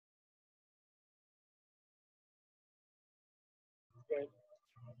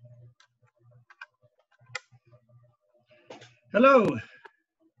Hello.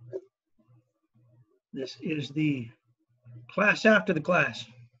 This is the class after the class.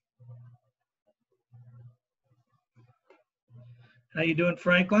 How you doing,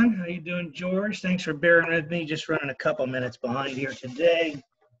 Franklin? How you doing, George? Thanks for bearing with me. Just running a couple minutes behind here today.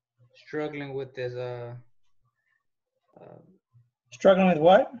 Struggling with this Struggling with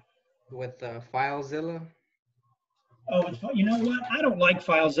what? with FileZilla. Oh, you know what? I don't like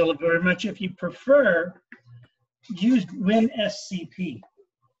FileZilla very much. If you prefer, use WinSCP.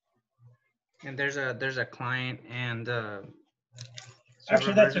 And there's a client and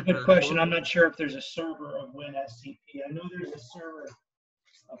Actually, that's a good question. I'm not sure if there's a server of WinSCP. I know there's a server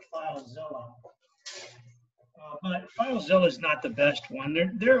of FileZilla, but FileZilla is not the best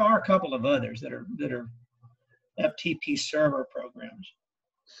one. There are a couple of others that are FTP server programs.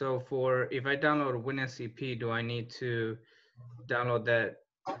 So if I download WinSCP, do I need to download that?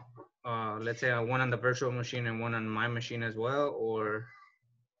 Let's say one on the virtual machine and one on my machine as well, or?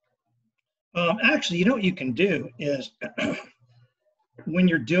 Actually, you know what you can do is when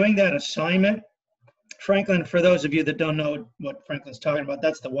you're doing that assignment, Franklin, for those of you that don't know what Franklin's talking about,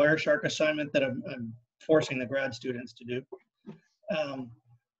 that's the Wireshark assignment that I'm forcing the grad students to do.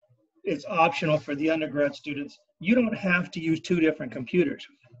 It's optional for the undergrad students. You don't have to use two different computers.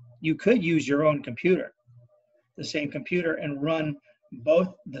 You could use your own computer, the same computer, and run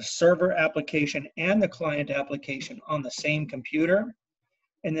both the server application and the client application on the same computer.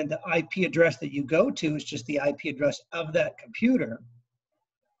 And then the IP address that you go to is just the IP address of that computer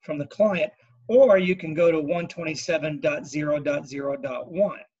from the client. Or you can go to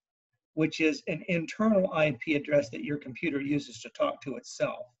 127.0.0.1, which is an internal IP address that your computer uses to talk to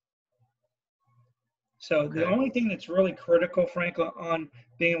itself. So the only thing that's really critical, Franklin, on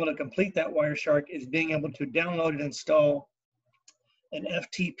being able to complete that Wireshark is being able to download and install an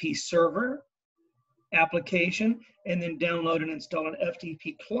FTP server application, and then download and install an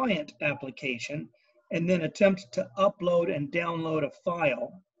FTP client application, and then attempt to upload and download a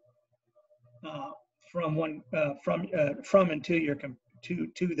file from and to your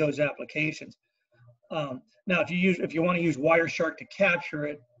to those applications. Now, if you want to use Wireshark to capture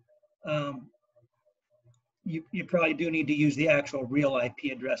it, you probably do need to use the actual real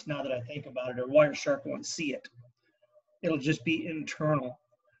IP address. Now that I think about it, or Wireshark won't see it. It'll just be internal.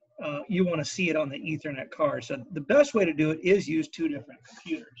 You want to see it on the Ethernet card. So the best way to do it is use two different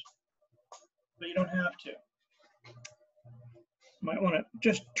computers, but you don't have to. You might want to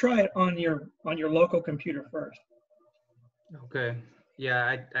just try it on your local computer first. Okay.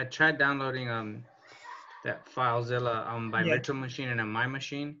 Yeah, I tried downloading that FileZilla on my virtual machine and on my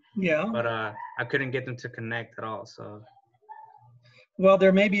machine. Yeah. But I couldn't get them to connect at all. So. Well,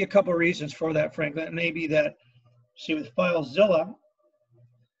 there may be a couple reasons for that, Franklin. It may be that, see, with FileZilla,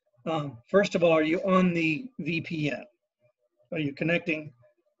 first of all, are you on the VPN? Are you connecting?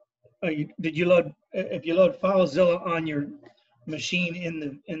 Did you load? If you load FileZilla on your machine in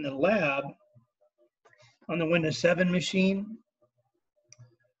the lab, on the Windows 7 machine,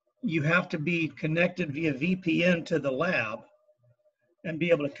 you have to be connected via VPN to the lab and be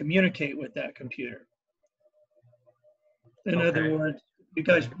able to communicate with that computer. In other words, you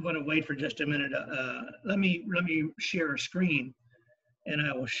guys want to wait for just a minute. Let me share a screen, and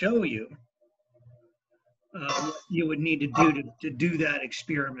I will show you what you would need to do that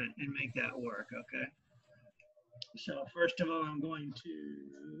experiment and make that work. Okay. So first of all, I'm going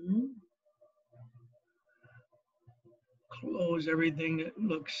to close everything that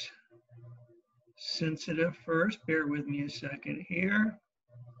looks sensitive first. Bear with me a second here.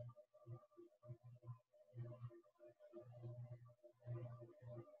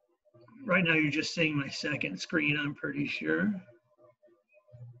 Right now, you're just seeing my second screen, I'm pretty sure.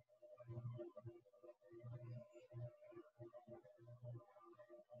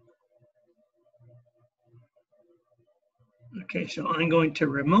 Okay, so I'm going to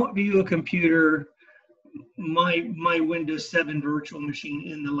remote view a computer, my Windows 7 virtual machine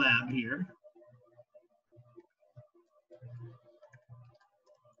in the lab here.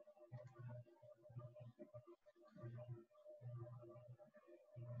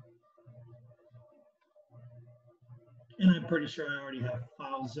 And I'm pretty sure I already have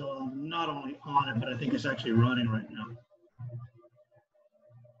FileZilla not only on it, but I think it's actually running right now.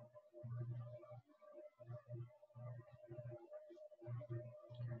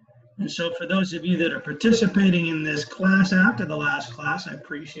 And so for those of you that are participating in this class after the last class, I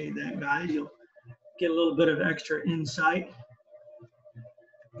appreciate that, guys. You'll get a little bit of extra insight.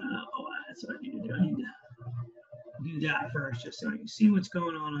 That's what I need to do. I need to do that first, just so I can see what's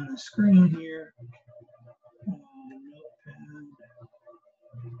going on the screen here. Notepad.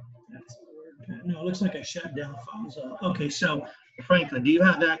 That's the WordPad. No, it looks like I shut down FileZilla. Okay, so Franklin, do you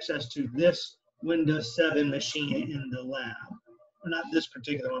have access to this Windows 7 machine in the lab? Or not this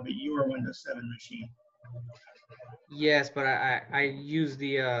particular one, but your Windows 7 machine. Yes, but I use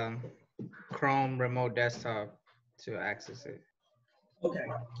the Chrome remote desktop to access it. Okay,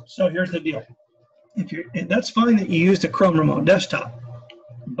 so here's the deal. That's fine that you use the Chrome remote desktop,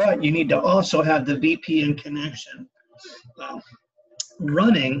 but you need to also have the VPN connection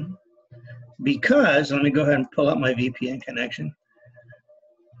running, because, let me go ahead and pull up my VPN connection.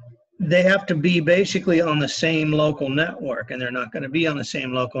 They have to be basically on the same local network, and they're not going to be on the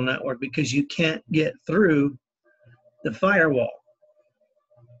same local network because you can't get through the firewall.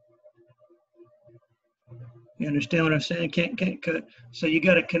 You understand what I'm saying? Can't. So you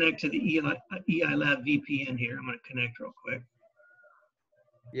got to connect to the EI Lab VPN here. I'm going to connect real quick.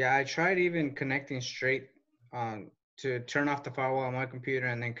 Yeah, I tried even connecting straight to turn off the firewall on my computer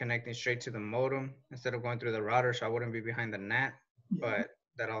and then connecting straight to the modem instead of going through the router, so I wouldn't be behind the NAT. Yeah. But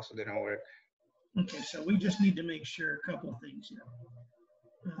that also didn't work. Okay, so we just need to make sure a couple of things here.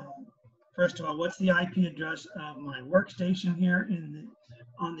 First of all, what's the IP address of my workstation here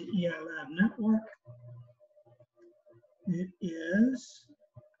on the EI Lab network? It is,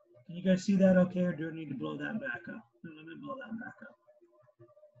 can you guys see that okay, or do I need to blow that back up? No, let me blow that back up.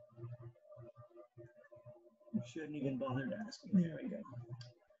 You shouldn't even bother to ask me. There we go.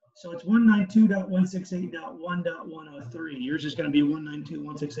 So it's 192.168.1.103. Yours is going to be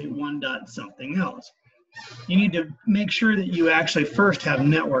 192.168.1. something else. You need to make sure that you actually first have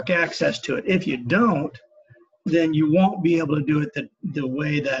network access to it. If you don't, then you won't be able to do it the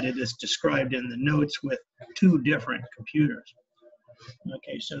way that it is described in the notes with two different computers.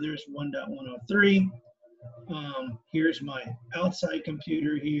 Okay, so there's 1.103. Here's my outside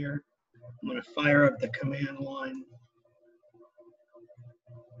computer here. I'm going to fire up the command line.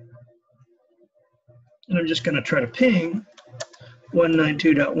 And I'm just going to try to ping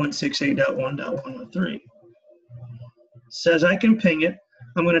 192.168.1.103. Says I can ping it.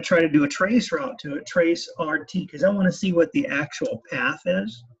 I'm going to try to do a trace route to it, trace RT, because I want to see what the actual path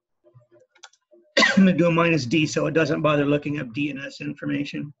is. I'm going to do a -D so it doesn't bother looking up DNS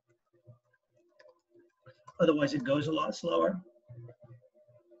information. Otherwise, it goes a lot slower.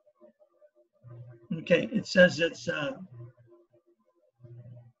 Okay, it says it's, let's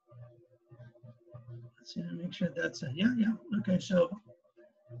see, make sure that's, yeah, okay, so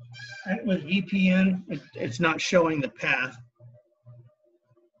with VPN, it's not showing the path.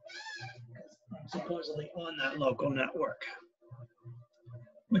 I'm supposedly on that local network,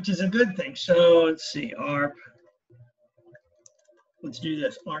 which is a good thing. So let's see, ARP, let's do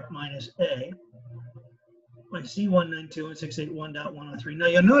this, ARP -A. I see 192.168.1.103. Now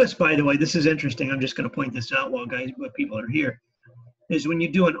you'll notice, by the way, this is interesting. I'm just going to point this out while people are here. Is when you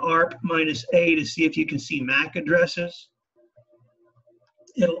do an ARP -A to see if you can see MAC addresses,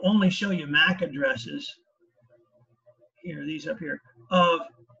 it'll only show you MAC addresses. Here, these up here, of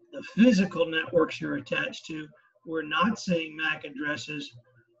the physical networks you're attached to. We're not seeing MAC addresses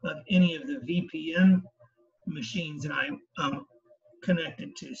of any of the VPN machines that I'm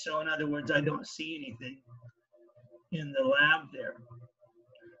connected to. So in other words, I don't see anything in the lab there.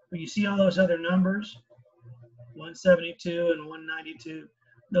 But you see all those other numbers, 172 and 192,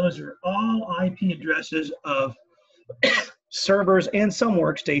 those are all IP addresses of servers and some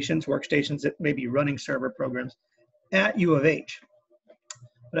workstations that may be running server programs at U of H.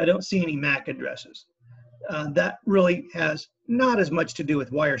 But I don't see any MAC addresses. That really has not as much to do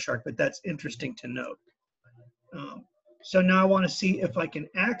with Wireshark, but that's interesting to note. So now I want to see if I can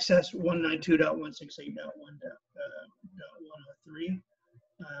access 192.168.1.103.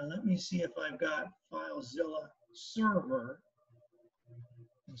 Let me see if I've got FileZilla server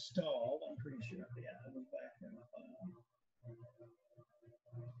installed. I'm pretty sure. Yeah, I'll go back there.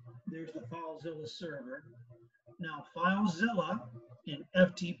 There's the FileZilla server. Now FileZilla in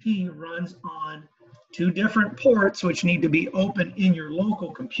FTP runs on two different ports, which need to be open in your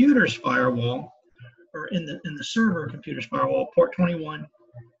local computer's firewall, or in the server computer's firewall, port 21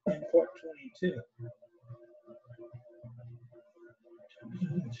 and port 22.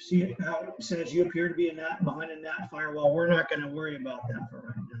 See how it says you appear to be behind a NAT firewall. We're not going to worry about that for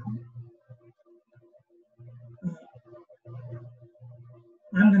right now.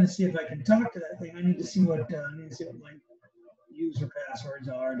 I'm going to see if I can talk to that thing. I need to see what my user passwords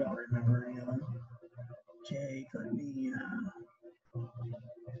are. I don't remember any of them. Okay, let me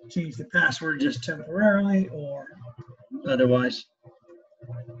change the password just temporarily, or otherwise.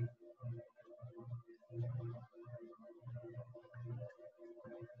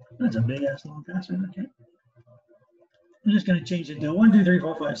 That's a big ass long password. Okay. I'm just going to change it to 1, 2, 3,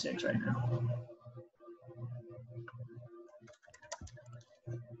 4, 5, 6 right now.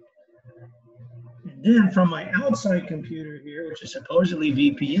 Then from my outside computer here, which is supposedly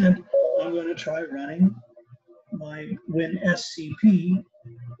VPN, I'm going to try running my WinSCP,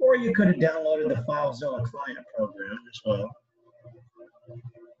 or you could have downloaded the FileZilla client program as well.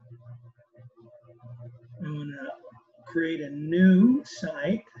 I'm going to create a new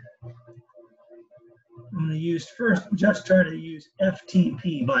site. I'm going to use first, just try to use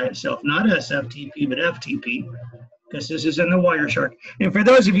FTP by itself, not SFTP, but FTP, because this is in the Wireshark. And for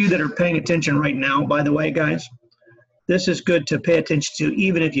those of you that are paying attention right now, by the way, guys, this is good to pay attention to,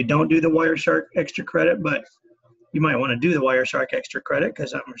 even if you don't do the Wireshark extra credit, but you might want to do the Wireshark extra credit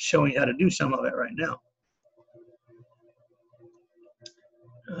because I'm showing you how to do some of it right now.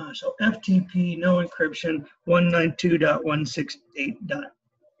 So FTP, no encryption,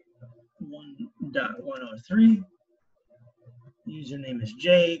 192.168.1.103. Username is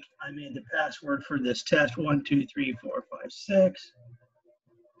Jake. I made the password for this test 123456,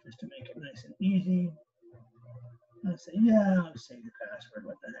 just to make it nice and easy. I'll say, yeah, I'll save the password.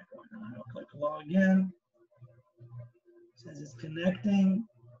 What the heck going on? I'll click log in. It says it's connecting.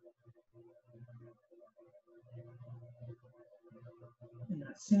 I'm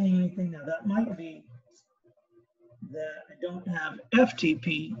not seeing anything. Now that might be that I don't have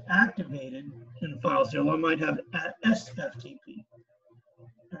FTP activated in FileZilla. I might have SFTP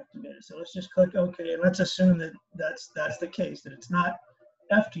activated. So let's just click OK, and let's assume that that's the case, that it's not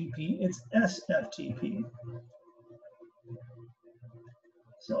FTP, it's SFTP.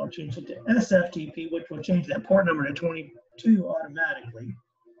 So I'll change it to SFTP, which will change that port number to 22 automatically.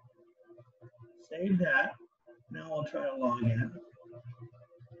 Save that. Now I'll try to log in.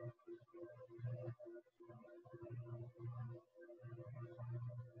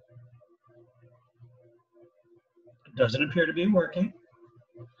 It doesn't appear to be working.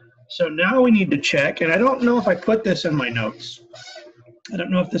 So now we need to check, and I don't know if I put this in my notes. I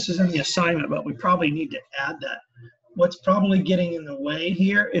don't know if this is in the assignment, but we probably need to add that. What's probably getting in the way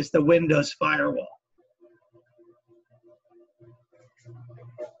here is the Windows firewall.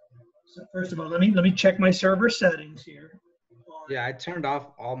 So first of all, let me check my server settings here. Yeah, I turned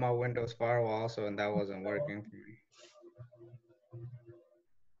off all my Windows firewall also, and that wasn't working for me.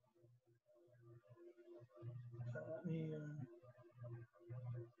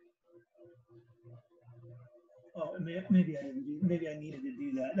 Oh, maybe I didn't do. Maybe I needed to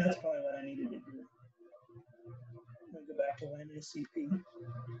do that. That's probably what I needed to do. Let me go back to WinSCP.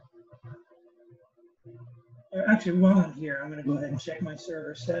 Actually, while I'm here, I'm going to go ahead and check my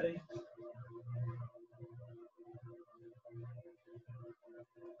server settings.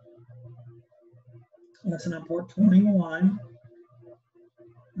 Listen, on port 21.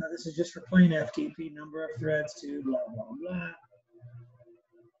 Now this is just for plain FTP, number of threads to blah, blah, blah.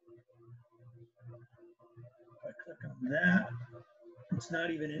 If I click on that, it's not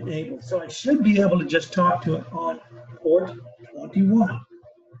even enabled. So I should be able to just talk to it on port 21.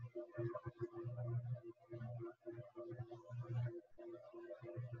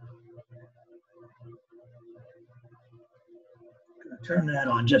 Turn that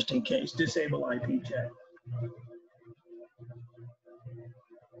on just in case. Disable IP check.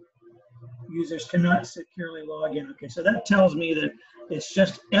 Users cannot securely log in. Okay, so that tells me that it's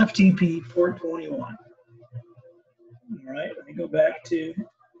just FTP port 21. All right, let me go back to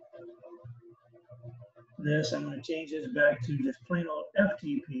this. I'm going to change this back to just plain old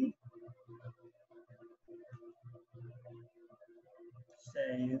FTP.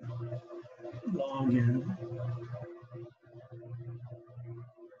 Save. Login.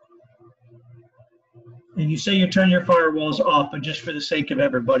 And you say you turn your firewalls off, but just for the sake of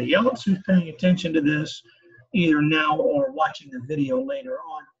everybody else who's paying attention to this, either now or watching the video later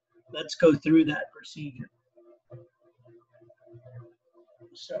on, let's go through that procedure.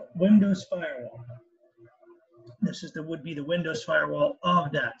 So Windows Firewall. This is would be the Windows Firewall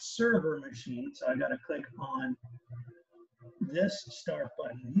of that server machine. So I got to click on this start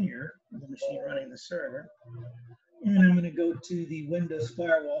button here, the machine running the server. And I'm going to go to the Windows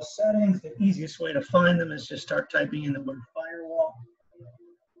Firewall settings. The easiest way to find them is just start typing in the word firewall.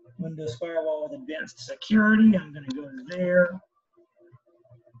 Windows Firewall with Advanced Security. I'm going to go there.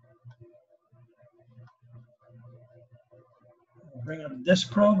 I'll bring up this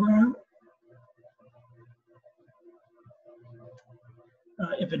program.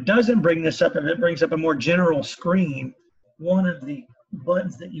 If it doesn't bring this up, if it brings up a more general screen, one of the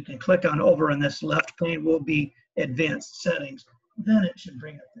buttons that you can click on over in this left pane will be Advanced Settings. Then it should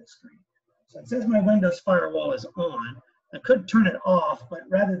bring up this screen. So it says my Windows Firewall is on. I could turn it off, but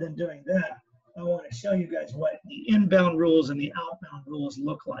rather than doing that, I want to show you guys what the inbound rules and the outbound rules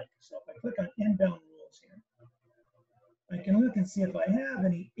look like. So if I click on inbound rules here, I can look and see if I have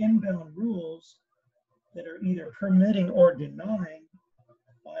any inbound rules that are either permitting or denying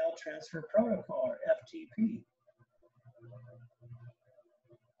file transfer protocol, or FTP.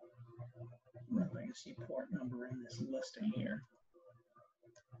 I don't know if I can see port number in this listing here.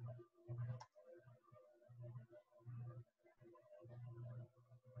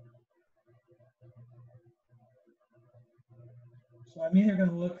 So I'm either going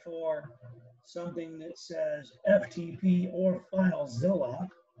to look for something that says FTP or FileZilla.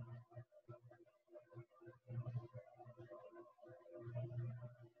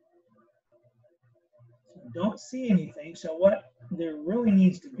 So don't see anything. So what there really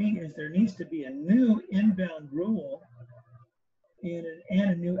needs to be is there needs to be a new inbound rule and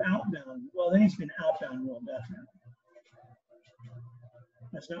a new outbound. Well, there needs to be an outbound rule, definitely.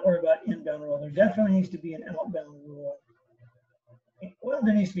 Let's not worry about inbound rule. There definitely needs to be an outbound rule. Well,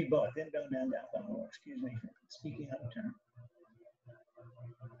 there needs to be both, inbound and outbound rule, excuse me, speaking out of turn.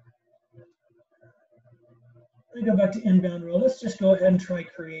 Let me go back to inbound rule. Let's just go ahead and try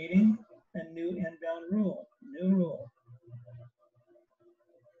creating a new inbound rule, new rule.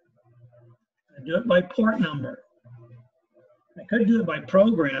 I do it by port number. I could do it by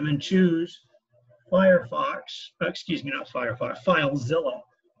program and choose Firefox, excuse me, not Firefox, FileZilla,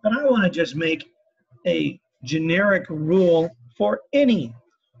 but I want to just make a generic rule for any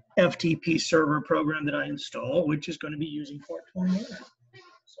FTP server program that I install, which is going to be using port 21.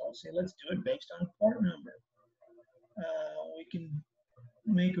 So I'll say, let's do it based on port number. We can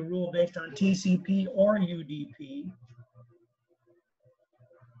make a rule based on TCP or UDP.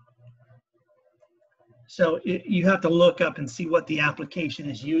 So you have to look up and see what the application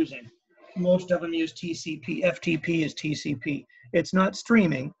is using. Most of them use TCP. FTP is TCP. It's not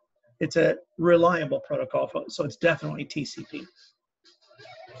streaming. It's a reliable protocol, so it's definitely TCP.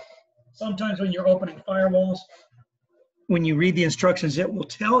 Sometimes when you're opening firewalls, when you read the instructions, it will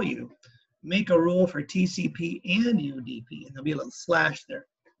tell you, make a rule for TCP and UDP, and there'll be a little slash there.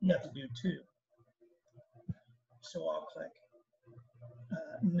 You have to do two. So I'll click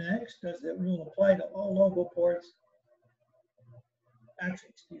next. Does that rule apply to all local ports? Actually,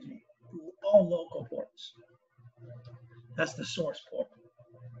 excuse me, all local ports. That's the source port.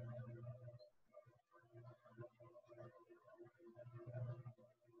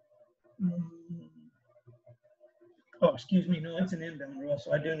 Oh, excuse me, no, it's an inbound rule,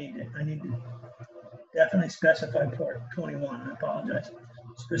 so I need to definitely specify port 21, I apologize.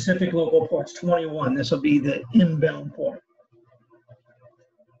 Specific local ports 21, this will be the inbound port.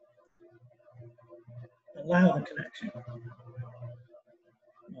 Allow the connection.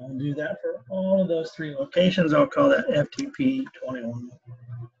 I'll do that for all of those three locations. I'll call that FTP 21,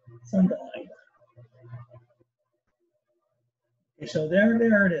 something like that. Okay, so there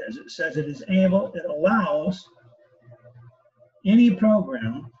it is. It says it allows any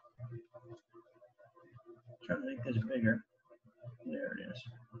program. I'm trying to make this bigger. There it is.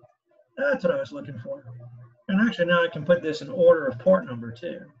 That's what I was looking for. And actually now I can put this in order of port number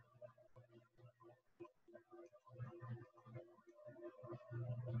too.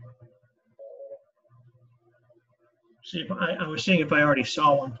 See if I was seeing if I already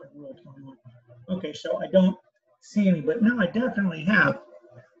saw one for Rule 21. Okay, so I don't see any, but now I definitely have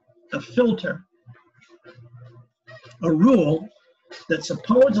a filter, a rule that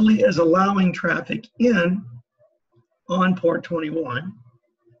supposedly is allowing traffic in on port 21.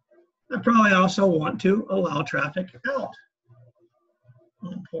 I probably also want to allow traffic out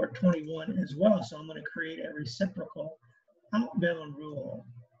on port 21 as well. So I'm going to create a reciprocal outbound rule.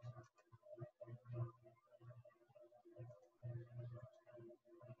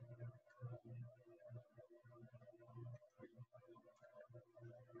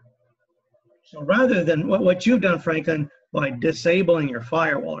 So rather than what you've done, Franklin, by disabling your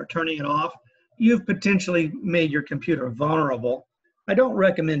firewall or turning it off, you've potentially made your computer vulnerable. I don't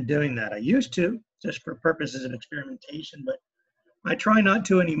recommend doing that. I used to, just for purposes of experimentation, but I try not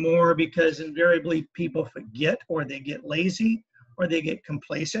to anymore because invariably people forget, or they get lazy, or they get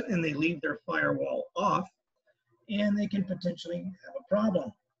complacent and they leave their firewall off, and they can potentially have a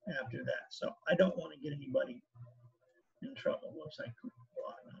problem after that. So I don't want to get anybody in trouble. Whoops, I could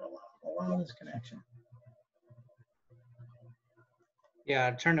not allow this connection. Yeah,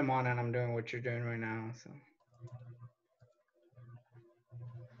 I turned them on and I'm doing what you're doing right now. So.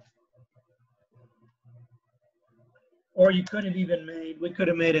 Or you could have even made, we could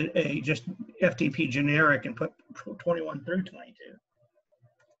have made it a just FTP generic and put 21 through 22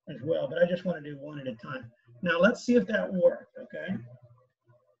 as well, but I just want to do one at a time. Now let's see if that worked, okay?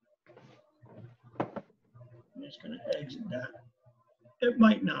 I'm just going to exit that. It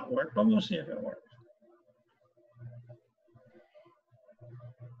might not work, but we'll see if it works.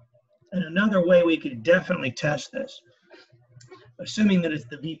 And another way we could definitely test this, assuming that it's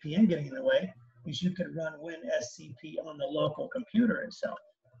the VPN getting in the way, is you could run WinSCP on the local computer itself,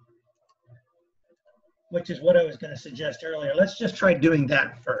 which is what I was going to suggest earlier. Let's just try doing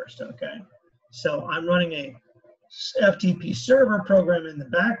that first, okay? So I'm running a FTP server program in the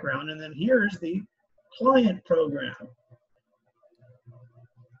background, and then here's the client program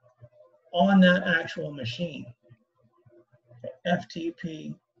on that actual machine.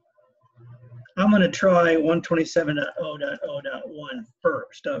 FTP. I'm going to try 127.0.0.1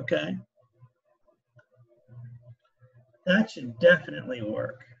 first, okay? That should definitely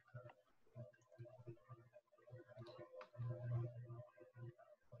work.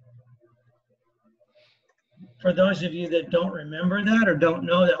 For those of you that don't remember that or don't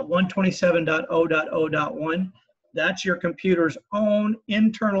know that 127.0.0.1, that's your computer's own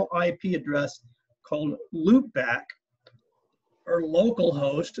internal IP address called loopback or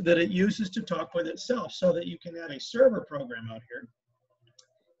localhost that it uses to talk with itself, so that you can have a server program out here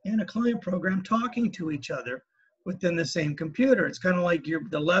and a client program talking to each other within the same computer. It's kind of like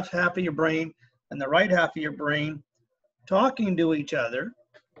the left half of your brain and the right half of your brain talking to each other,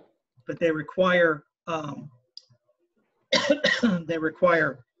 but they require they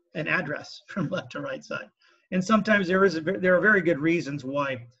require an address from left to right side. And sometimes there are very good reasons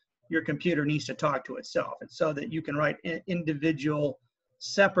why your computer needs to talk to itself. It's so that you can write individual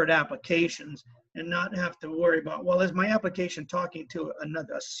separate applications and not have to worry about, well, is my application talking to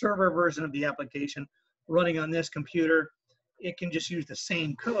a server version of the application running on this computer? It can just use the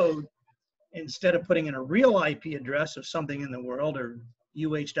same code. Instead of putting in a real IP address of something in the world or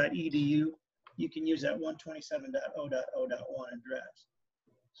uh.edu, you can use that 127.0.0.1 address.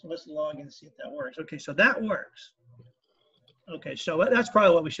 So let's log in and see if that works. Okay, so that works. Okay, so that's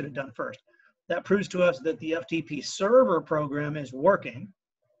probably what we should have done first. That proves to us that the FTP server program is working.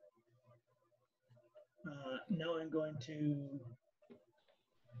 Now I'm going to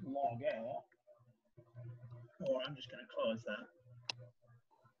log out, or I'm just going to close that.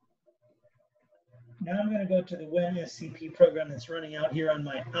 Now I'm going to go to the WinSCP program that's running out here on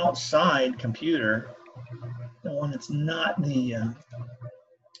my outside computer, the one that's not the,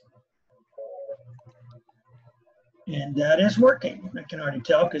 and that is working. I can already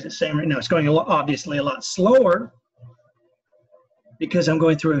tell because it's saying right now it's going obviously a lot slower because I'm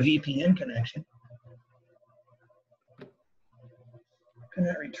going through a VPN connection.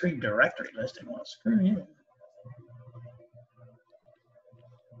 Cannot retrieve directory listing. Well, screw you.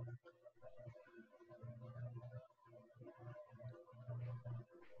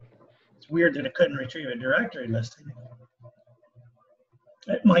 It's weird that it couldn't retrieve a directory listing.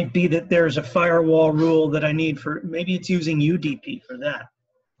 It might be that there's a firewall rule that I need for, maybe it's using UDP for that.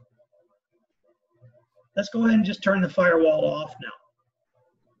 Let's go ahead and just turn the firewall off now.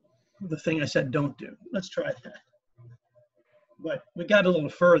 The thing I said don't do. Let's try that. But we got a little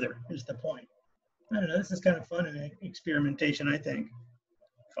further is the point. I don't know, this is kind of fun and experimentation, I think.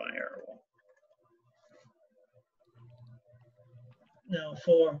 Firewall. Now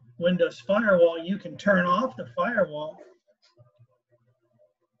for Windows Firewall, you can turn off the firewall.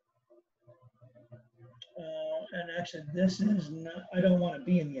 And actually this is not, I don't want to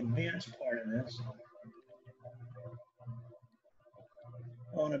be in the advanced part of this.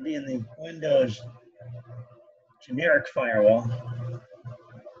 I want to be in the Windows generic firewall.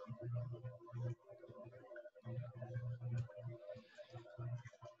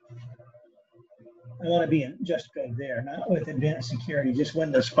 I want to be in, just go there, not with advanced security, just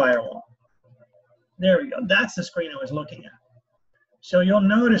Windows Firewall. There we go. That's the screen I was looking at. So you'll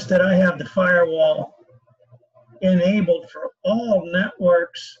notice that I have the firewall enabled for all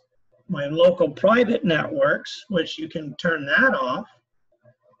networks, my local private networks, which you can turn that off.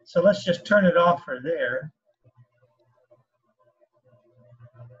 So let's just turn it off for there.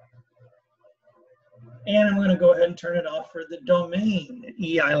 And I'm going to go ahead and turn it off for the domain at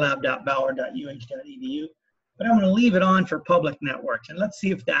eilab.bauer.uh.edu. But I'm going to leave it on for public networks. And let's see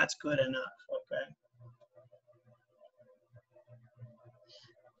if that's good enough, okay?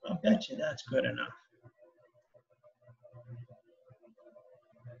 I'll bet you that's good enough.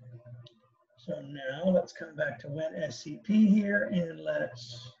 So now let's come back to WinSCP here and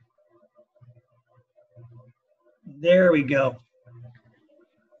let's, there we go.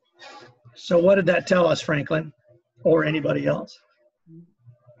 So what did that tell us, Franklin, or anybody else?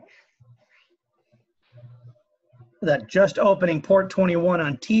 That just opening port 21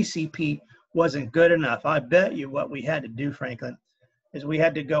 on TCP wasn't good enough. I bet you what we had to do, Franklin, is we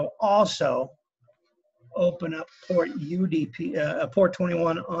had to go also open up port UDP, port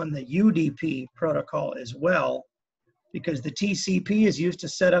 21 on the UDP protocol as well because the TCP is used to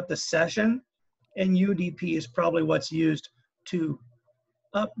set up the session, and UDP is probably what's used to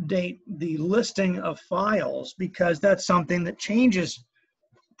update the listing of files, because that's something that changes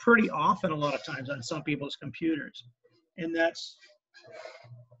pretty often a lot of times on some people's computers. And that's,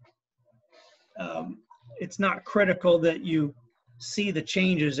 it's not critical that you see the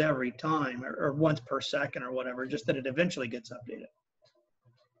changes every time or once per second or whatever, just that it eventually gets updated.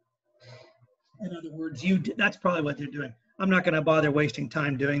 In other words, that's probably what they're doing. I'm not going to bother wasting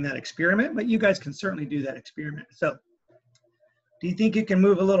time doing that experiment, but you guys can certainly do that experiment. So do you think you can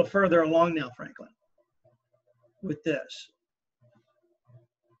move a little further along now, Franklin, with this?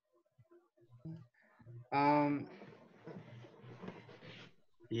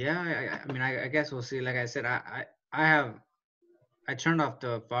 Yeah, I mean, I guess we'll see. Like I said, I turned off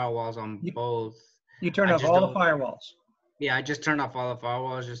the firewalls on both. You turned off all the firewalls. Yeah, I just turned off all the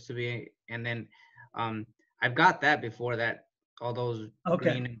firewalls just to be, and then I've got that before that, all those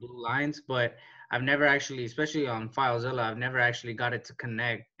green and blue lines, but I've never actually, especially on FileZilla, I've never actually got it to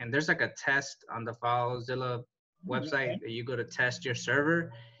connect. And there's like a test on the FileZilla website that you go to test your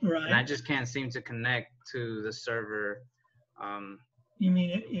server, and I just can't seem to connect to the server. You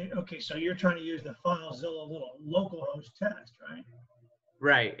mean, okay, so you're trying to use the FileZilla little localhost test, right?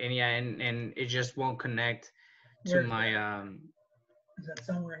 Right, and yeah, and it just won't connect to my. Is that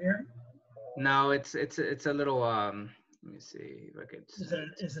somewhere here? No, it's a little. Let me see if I could.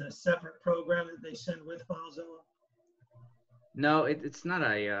 Is it a separate program that they send with FileZilla? No, it's not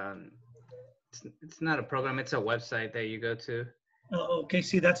a. It's not a program. It's a website that you go to. Oh, okay.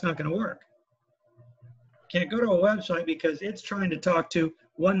 See, that's not going to work. Can't go to a website because it's trying to talk to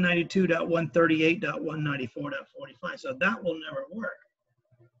 192.138.194.45. So that will never work.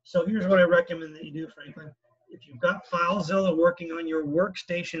 So here's what I recommend that you do, Franklin. If you've got FileZilla working on your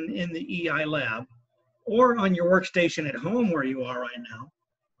workstation in the EI lab, or on your workstation at home where you are right now,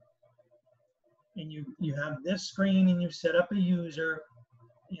 and you have this screen and you've set up a user,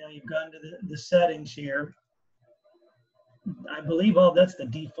 you've gone to the settings here. I believe that's the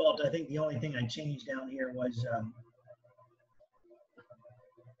default. I think the only thing I changed down here was,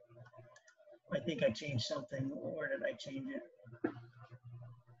 I think I changed something. Where did I change it?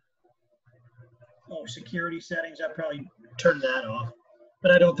 Oh, security settings. I probably turned that off,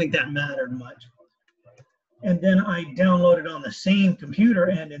 but I don't think that mattered much. And then I downloaded on the same computer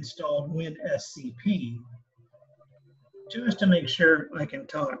and installed WinSCP just to make sure I can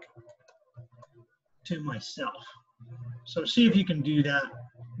talk to myself. So see if you can do that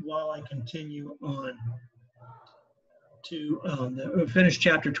while I continue on to finish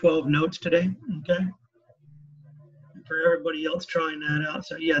chapter 12 notes today, okay? And for everybody else trying that out.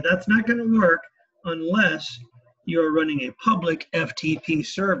 So yeah, that's not going to work unless you're running a public FTP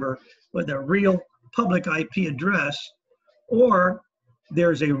server with a real public IP address, or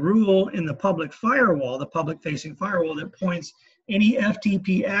there's a rule in the public firewall, the public-facing firewall, that points any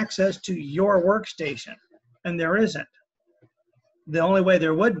FTP access to your workstation, and there isn't. The only way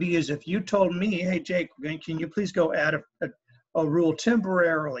there would be is if you told me, hey, Jake, can you please go add a rule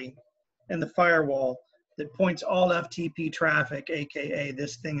temporarily in the firewall that points all FTP traffic, AKA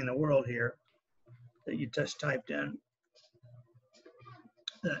this thing in the world here that you just typed in,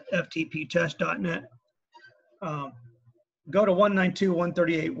 the ftptest.net. Go to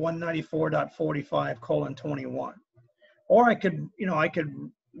 192.138.194.45:21. Or you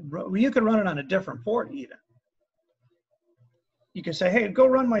could run it on a different port even. You can say, hey, go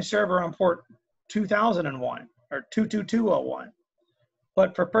run my server on port 2001 or 22201.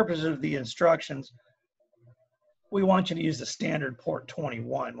 But for purposes of the instructions, we want you to use the standard port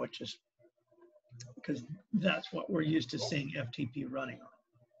 21, which is because that's what we're used to seeing FTP running on.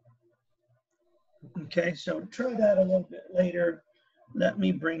 Okay, so try that a little bit later. Let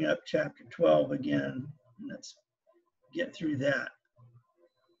me bring up chapter 12 again. Let's get through that.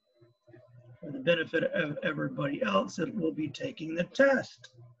 For the benefit of everybody else that will be taking the test.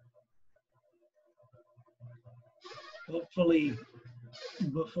 Hopefully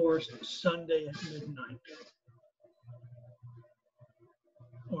before Sunday at midnight.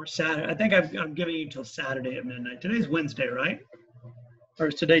 Or Saturday. I think I'm giving you till Saturday at midnight. Today's Wednesday, right? Or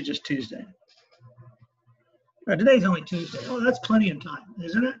is today just Tuesday? Today's only Tuesday. Oh, that's plenty of time,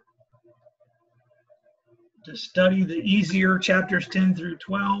 isn't it? To study the easier chapters 10 through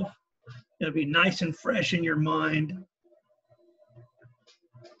 12. It'll be nice and fresh in your mind.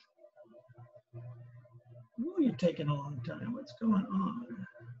 Oh, you're taking a long time. What's going on?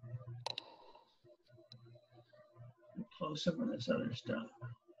 Close some of this other stuff.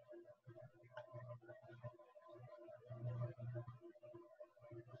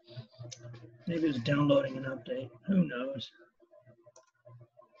 Maybe it's downloading an update. Who knows?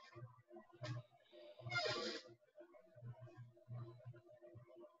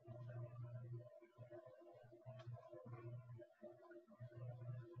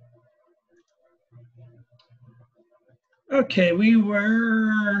 Okay, we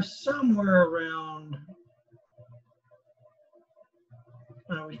were somewhere around,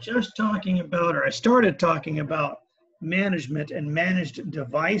 I was just talking about, or I started talking about management and managed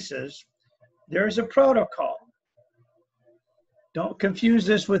devices. There's a protocol. Don't confuse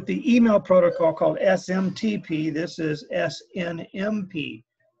this with the email protocol called SMTP. This is SNMP.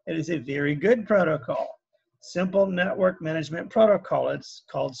 It is a very good protocol. Simple Network Management Protocol. It's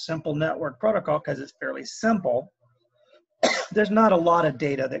called Simple Network Protocol because it's fairly simple. There's not a lot of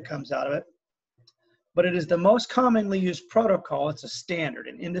data that comes out of it, but it is the most commonly used protocol. It's a standard,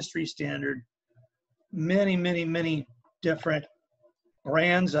 an industry standard. Many, many, many different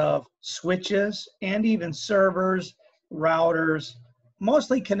brands of switches and even servers, routers,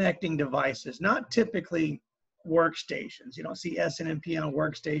 mostly connecting devices, not typically workstations. You don't see SNMP on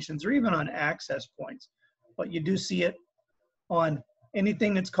workstations or even on access points, but you do see it on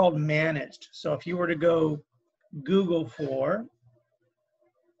anything that's called managed. So if you were to go Google for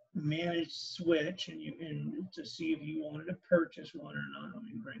managed switch and to see if you wanted to purchase one or not, let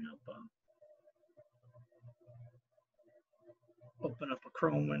me bring up open up a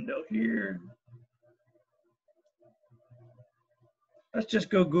Chrome window here. Let's just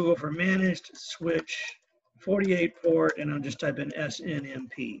go Google for managed switch 48 port, and I'll just type in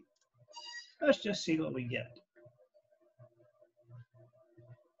SNMP. Let's just see what we get.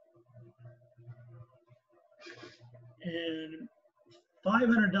 And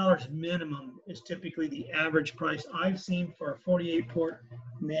 $500 minimum is typically the average price I've seen for a 48 port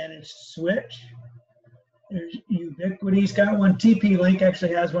managed switch. There's Ubiquity's got one. TP-Link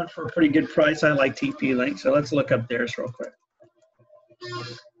actually has one for a pretty good price. I like TP-Link, so let's look up theirs real quick.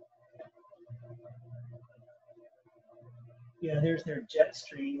 Yeah, there's their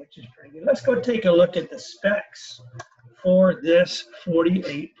Jetstream, which is pretty good. Let's go take a look at the specs for this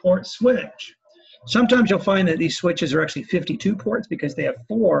 48 port switch. Sometimes you'll find that these switches are actually 52 ports because they have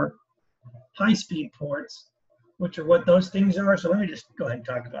 4 high-speed ports, which are what those things are. So let me just go ahead and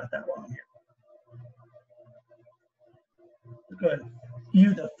talk about that while I'm here. Go ahead,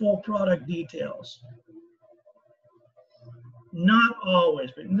 view the full product details. Not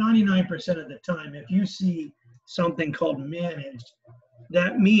always, but 99% of the time, if you see something called managed,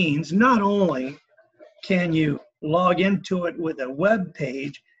 that means not only can you log into it with a web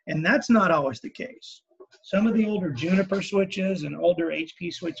page, and that's not always the case. Some of the older Juniper switches and older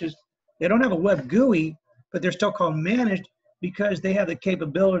HP switches, they don't have a web GUI, but they're still called managed because they have the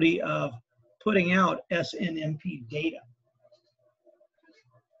capability of putting out SNMP data.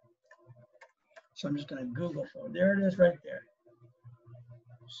 So I'm just going to Google for it. There it is right there.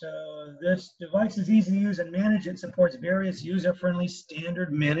 So this device is easy to use and manage. It supports various user-friendly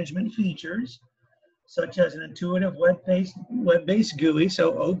standard management features, such as an intuitive web-based GUI.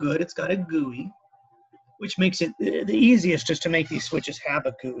 So, oh good, it's got a GUI, which makes it the easiest just to make these switches have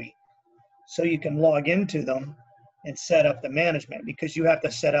a GUI. So you can log into them and set up the management, because you have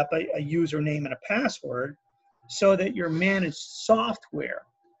to set up a username and a password so that your managed software,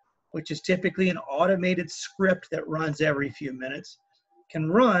 which is typically an automated script that runs every few minutes, can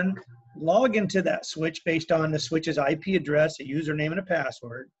log into that switch based on the switch's IP address, a username, and a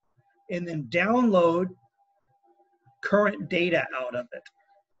password, and then download current data out of it.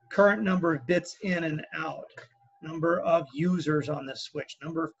 Current number of bits in and out, number of users on the switch,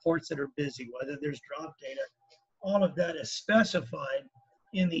 number of ports that are busy, whether there's drop data. All of that is specified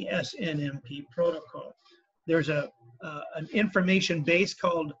in the SNMP protocol. There's an information base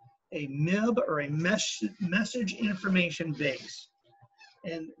called a MIB, or a message information base.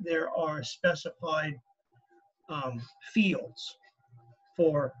 And there are specified fields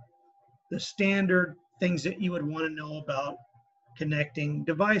for the standard things that you would want to know about connecting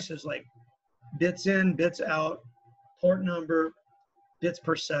devices, like bits in, bits out, port number, bits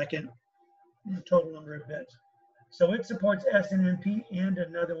per second, total number of bits. So it supports SNMP and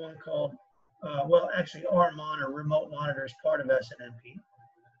another one called, well, actually RMON, or remote monitor, is part of SNMP.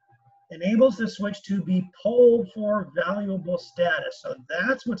 Enables the switch to be polled for valuable status. So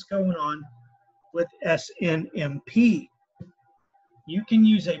that's what's going on with SNMP. You can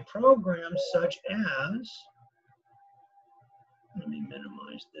use a program such as, let me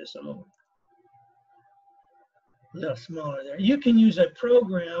minimize this a little smaller there. You can use a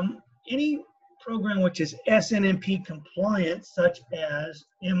program, any program which is SNMP compliant, such as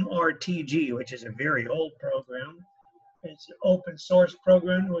MRTG, which is a very old program. It's an open source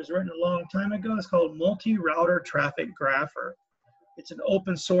program. It was written a long time ago. It's called Multi-Router Traffic Grapher. It's an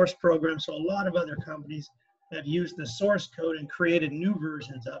open source program, so a lot of other companies have used the source code and created new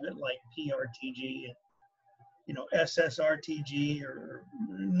versions of it, like PRTG and, you know, SSRTG, or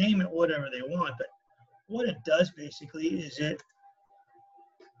name it whatever they want. But what it does basically is it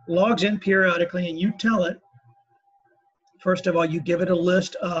logs in periodically, and you tell it, first of all, you give it a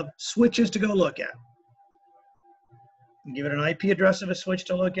list of switches to go look at. You give it an IP address of a switch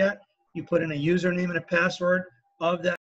to look at. You put in a username and a password of that